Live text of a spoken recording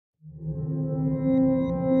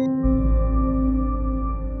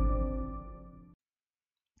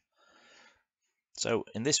So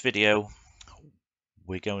in this video,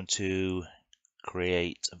 we're going to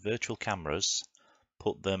create virtual cameras,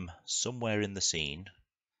 put them somewhere in the scene,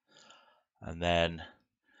 and then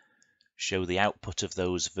show the output of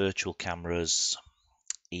those virtual cameras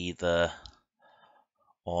either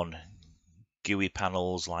on GUI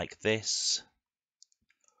panels like this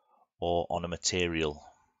or on a material.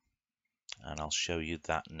 And I'll show you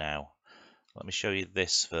that now. Let me show you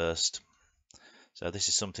this first. So this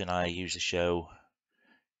is something I usually show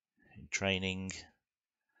in training.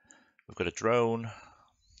 We've got a drone,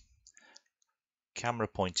 camera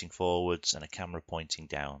pointing forwards and a camera pointing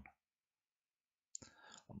down.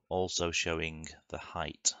 I'm also showing the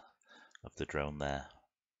height of the drone there.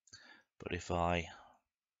 But if I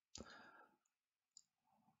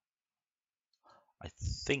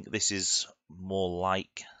think this is more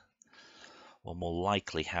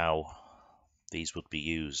likely how these would be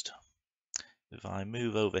used. If I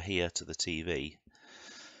move over here to the TV,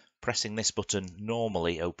 pressing this button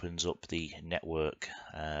normally opens up the network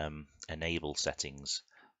enable settings.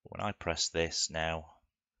 When I press this now,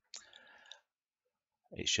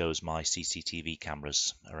 it shows my CCTV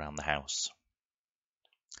cameras around the house.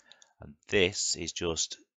 And this is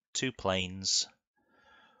just two planes,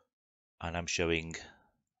 and I'm showing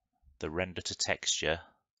the render to texture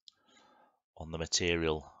on the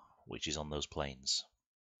material which is on those planes.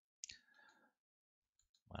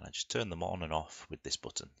 And I just turn them on and off with this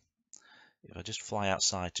button. If I just fly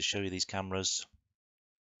outside to show you these cameras,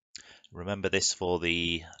 remember this for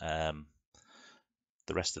the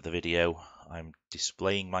rest of the video. I'm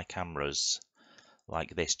displaying my cameras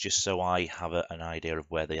like this just so I have an idea of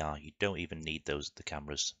where they are. You don't even need the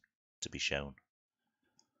cameras to be shown.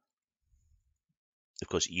 Of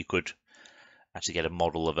course, you could actually get a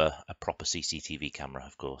model of a proper CCTV camera,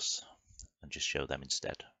 of course, and just show them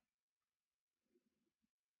instead.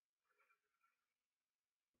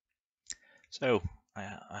 So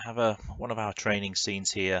I have one of our training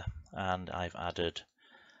scenes here, and I've added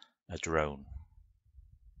a drone.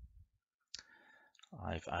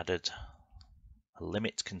 I've added a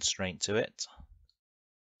limit constraint to it.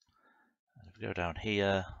 And if we go down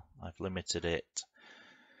here, I've limited it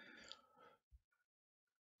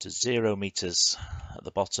to 0 meters at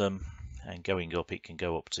the bottom, and going up it can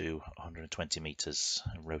go up to 120 meters.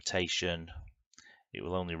 And rotation, it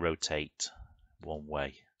will only rotate one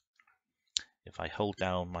way. If I hold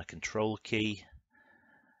down my control key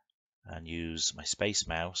and use my space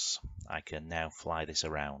mouse, I can now fly this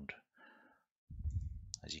around.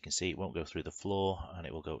 As you can see, it won't go through the floor, and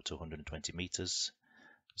it will go up to 120 meters,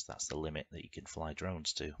 because that's the limit that you can fly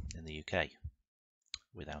drones to in the UK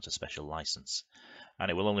without a special license.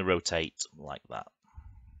 And it will only rotate like that.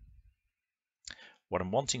 What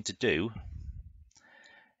I'm wanting to do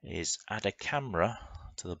is add a camera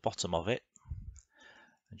to the bottom of it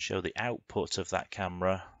and show the output of that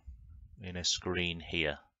camera in a screen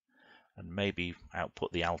here, and maybe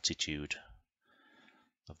output the altitude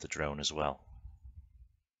of the drone as well.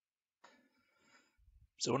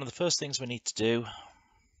 So one of the first things we need to do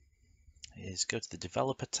is go to the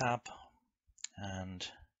developer tab and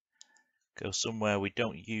go somewhere we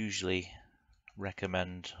don't usually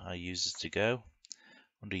recommend our users to go.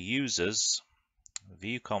 Under users,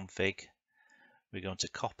 view config, we're going to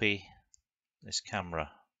copy this camera.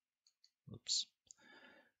 Oops.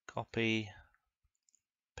 Copy,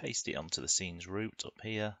 paste it onto the scene's root up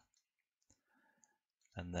here,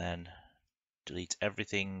 and then delete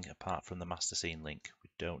everything apart from the master scene link. We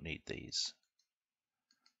don't need these.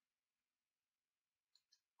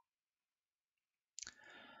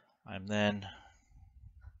 I'm then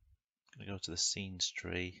going to go to the scenes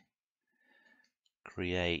tree,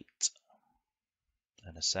 create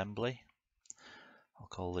an assembly. I'll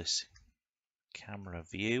call this camera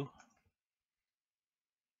view.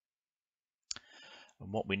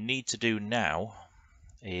 And what we need to do now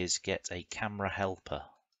is get a camera helper.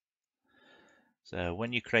 So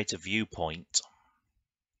when you create a viewpoint,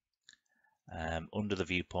 under the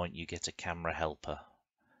viewpoint you get a camera helper.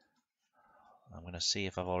 I'm going to see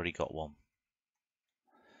if I've already got one.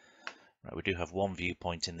 Right, we do have one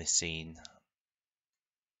viewpoint in this scene.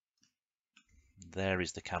 There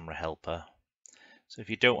is the camera helper. So if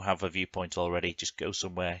you don't have a viewpoint already, just go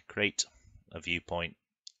somewhere, create a viewpoint,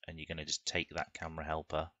 and you're going to just take that camera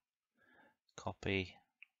helper, copy,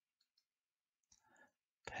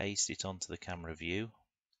 paste it onto the camera view,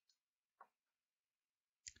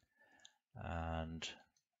 and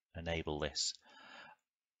enable this.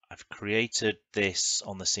 I've created this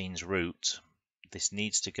on the scene's root. This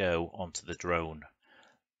needs to go onto the drone,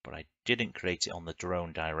 but I didn't create it on the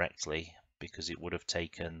drone directly because it would have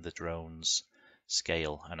taken the drone's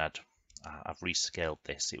scale, and I'd I've rescaled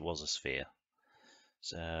this, it was a sphere.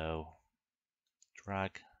 So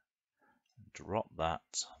drag, drop that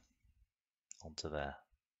onto there.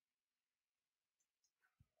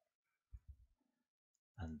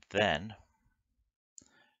 And then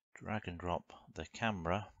drag and drop the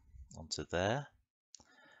camera onto there.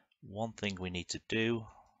 One thing we need to do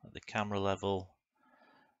at the camera level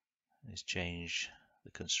is change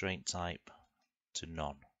the constraint type to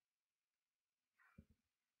none.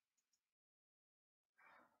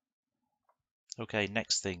 Okay,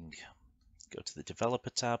 next thing, go to the developer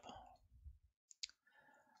tab.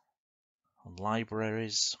 On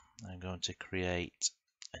libraries, I'm going to create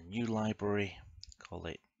a new library, call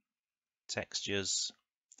it textures.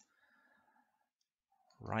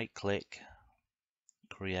 Right click,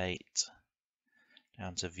 create,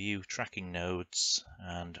 down to view tracking nodes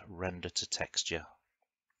and render to texture.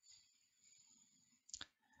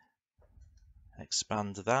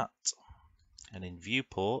 Expand that, and in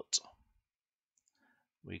viewport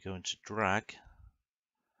we're going to drag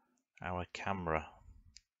our camera,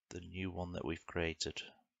 the new one that we've created.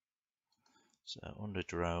 So under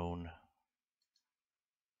drone,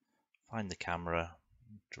 find the camera,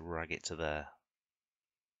 drag it to there.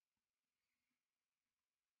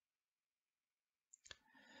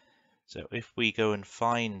 So if we go and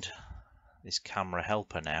find this camera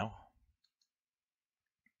helper now,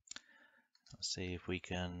 let's see if we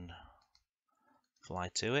can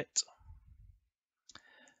fly to it.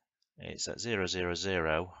 It's at 0, 0,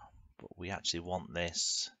 0, but we actually want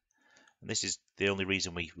this. And this is the only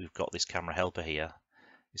reason we've got this camera helper here,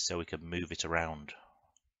 is so we can move it around.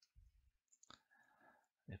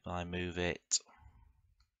 If I move it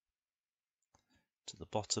to the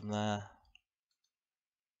bottom there,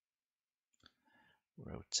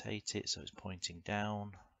 rotate it so it's pointing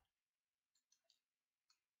down.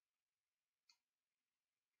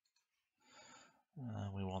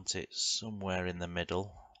 We want it somewhere in the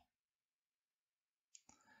middle.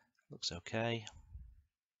 Looks okay.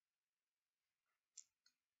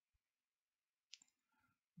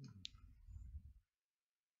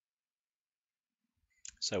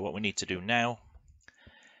 So what we need to do now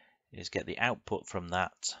is get the output from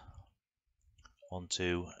that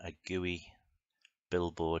onto a GUI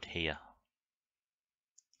billboard here.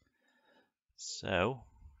 So,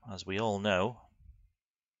 as we all know,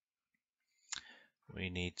 we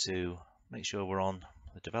need to make sure we're on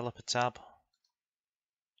the developer tab.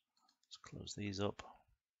 Let's close these up.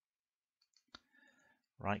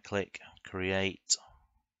 Right click, create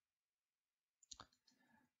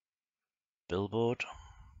billboard.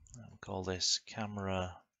 We'll call this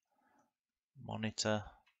camera monitor.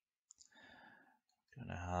 Going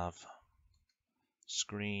to have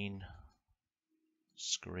screen.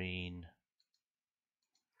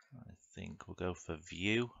 I think we'll go for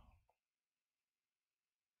view.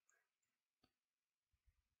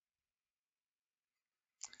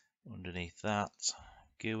 Underneath that,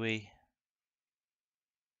 GUI.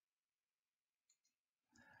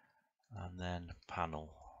 And then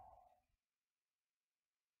panel.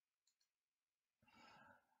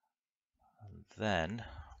 And then,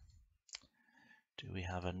 do we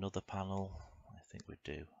have another panel? I think we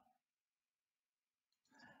do.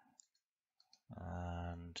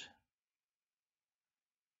 And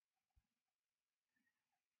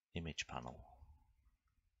image panel.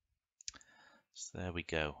 So there we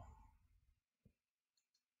go.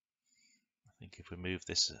 I think if we move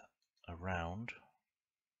this around,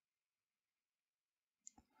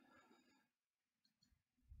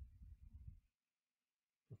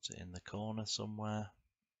 put it in the corner somewhere,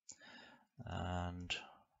 and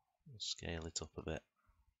we'll scale it up a bit.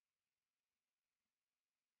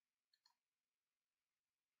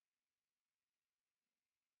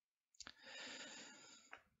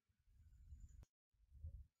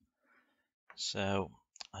 So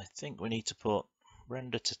I think we need to put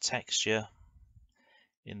render to texture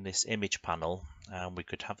in this image panel, and we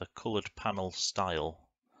could have a colored panel style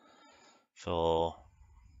for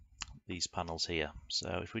these panels here.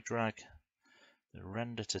 So if we drag the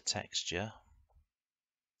render to texture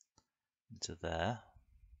into there,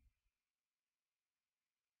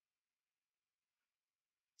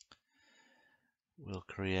 we'll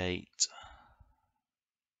create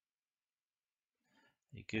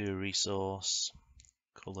a GUI resource,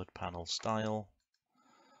 colored panel style,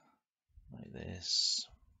 like this,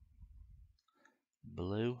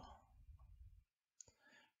 blue.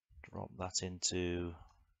 Drop that into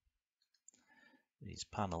these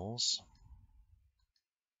panels.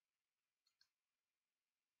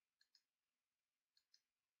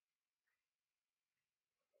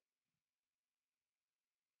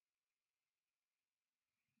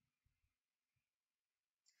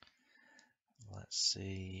 Let's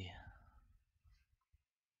see.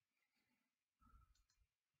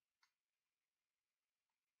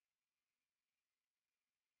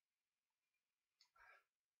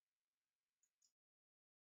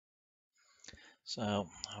 So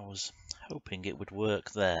I was hoping it would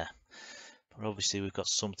work there, but obviously we've got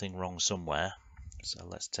something wrong somewhere. So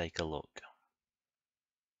let's take a look.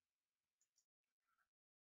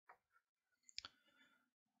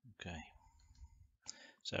 Okay.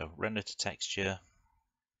 So render to texture.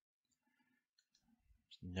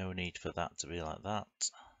 No need for that to be like that.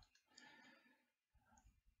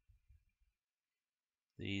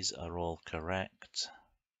 These are all correct.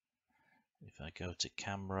 If I go to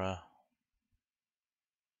camera,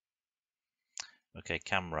 okay,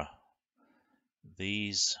 camera,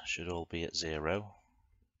 these should all be at 0.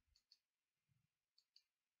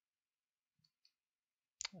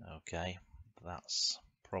 Okay, that's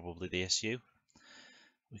probably the issue.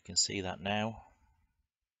 We can see that now.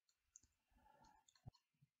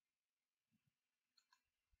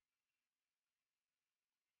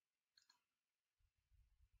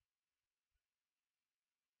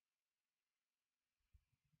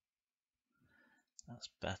 That's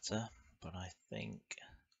better, but I think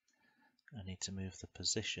I need to move the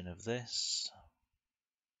position of this.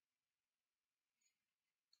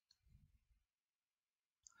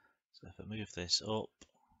 So if I move this up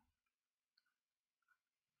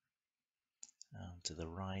and to the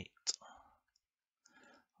right,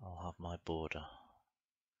 I'll have my border.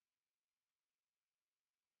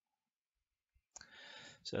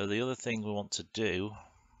 So the other thing we want to do,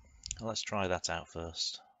 let's try that out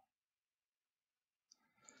first.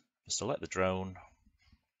 Select the drone,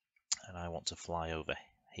 and I want to fly over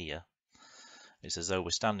here. It's as though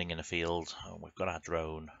we're standing in a field and we've got our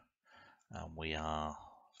drone and we are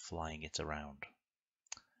flying it around.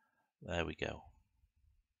 There we go.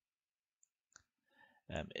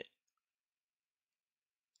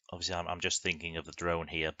 Obviously I'm just thinking of the drone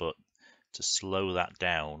here, but to slow that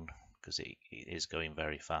down, because it is going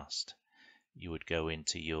very fast, you would go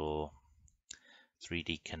into your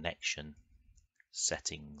 3D connection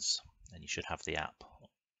settings and you should have the app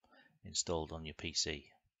installed on your PC.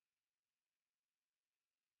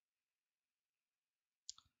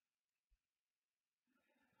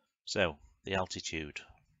 So the altitude,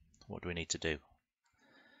 what do we need to do?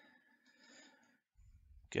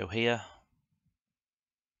 Go here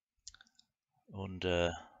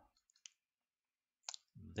under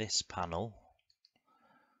this panel,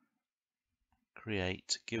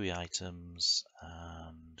 create GUI items,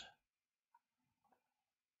 and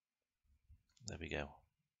there we go.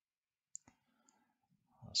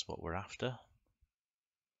 That's what we're after.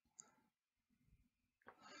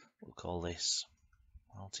 We'll call this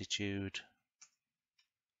altitude.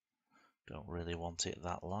 Don't really want it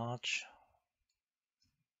that large.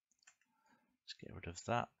 Let's get rid of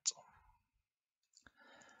that.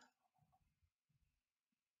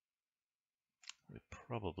 We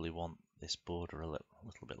probably want this border a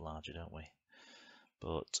little bit larger, don't we?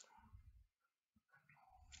 But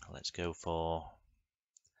let's go for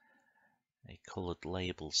a coloured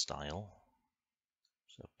label style.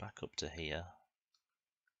 So back up to here.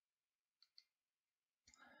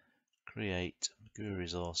 Create GUI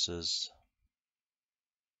resources.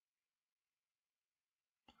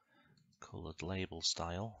 Coloured label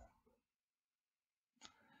style.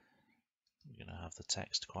 We're going to have the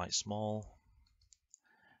text quite small,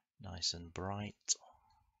 nice and bright.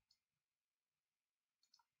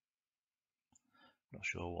 Not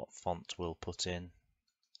sure what font we'll put in,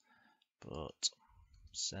 but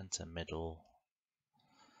center middle,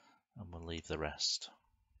 and we'll leave the rest.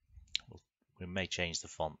 We may change the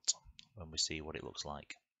font when we see what it looks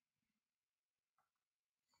like.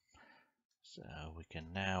 So we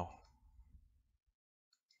can now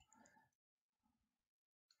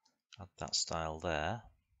add that style there.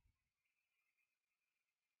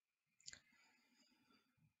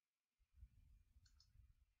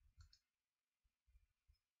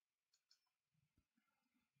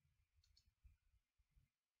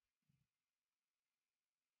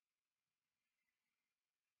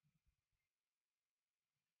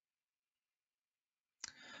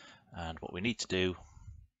 And what we need to do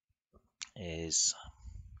is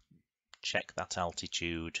check that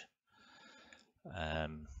altitude,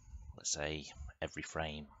 let's say every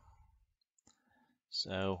frame.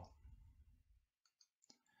 So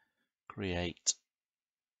create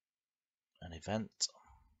an event.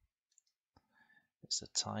 It's a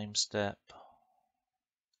time step.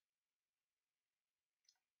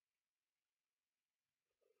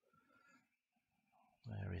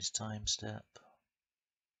 Where is time step?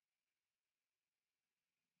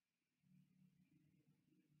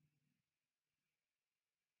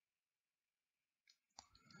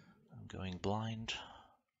 going blind.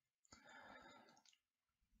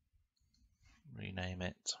 Rename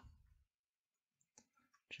it.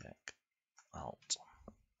 Check Alt.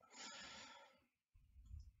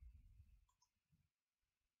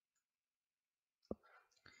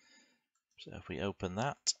 So if we open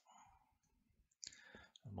that,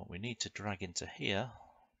 and what we need to drag into here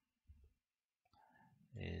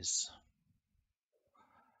is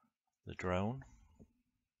the drone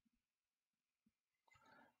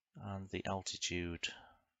and the altitude.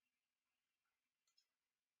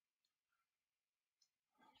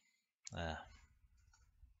 There.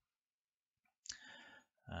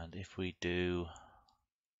 And if we do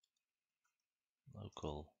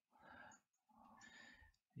local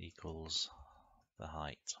equals the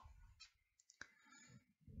height.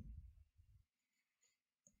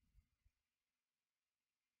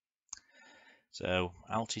 So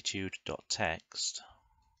altitude.text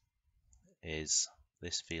is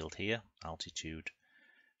this field here,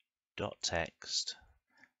 altitude.text,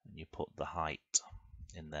 and you put the height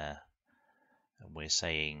in there, and we're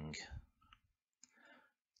saying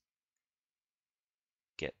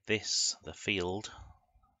get this, the field,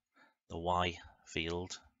 the Y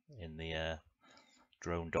field in the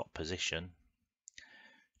drone.position,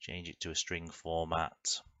 change it to a string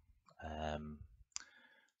format,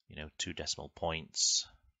 2 decimal points,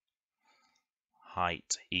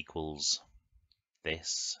 height equals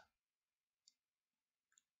this,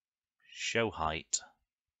 show height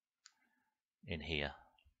in here,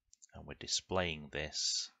 and we're displaying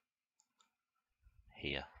this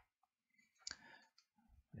here.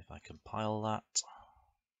 If I compile that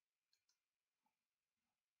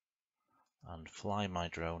and fly my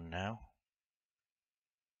drone now,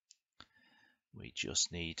 we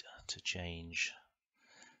just need to change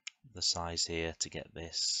the size here to get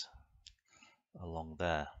this along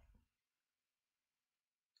there.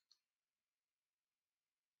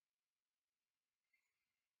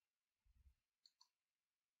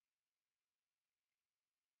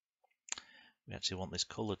 We actually want this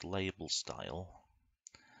colored label style,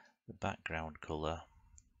 the background color.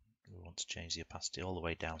 We want to change the opacity all the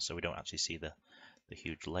way down so we don't actually see the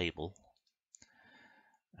huge label,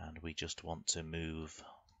 and we just want to move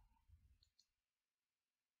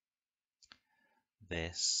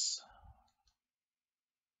this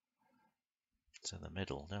to the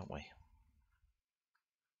middle, don't we?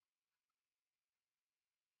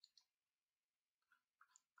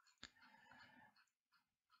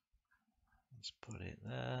 Let's put it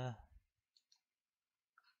there.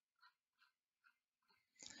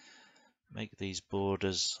 Make these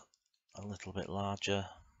borders a little bit larger.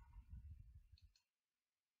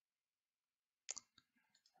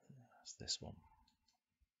 That's this one.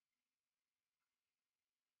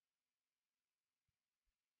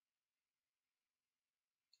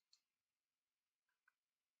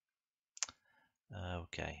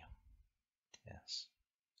 Okay, yes.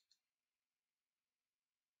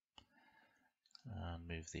 And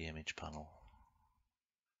move the image panel.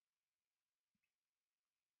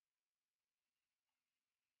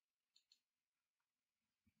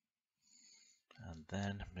 And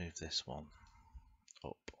then move this one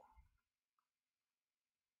up.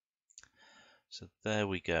 So there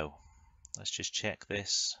we go. Let's just check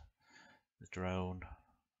this. The drone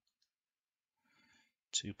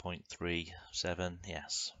 2.37,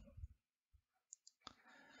 yes.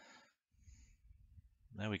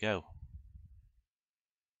 There we go.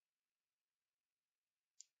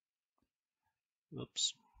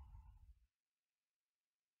 Oops.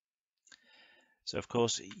 So of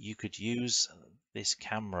course you could use this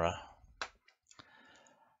camera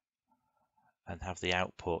and have the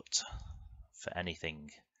output for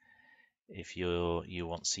anything. If you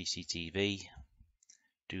want CCTV,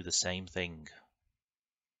 do the same thing.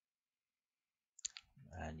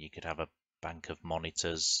 And you could have a bank of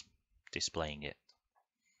monitors displaying it.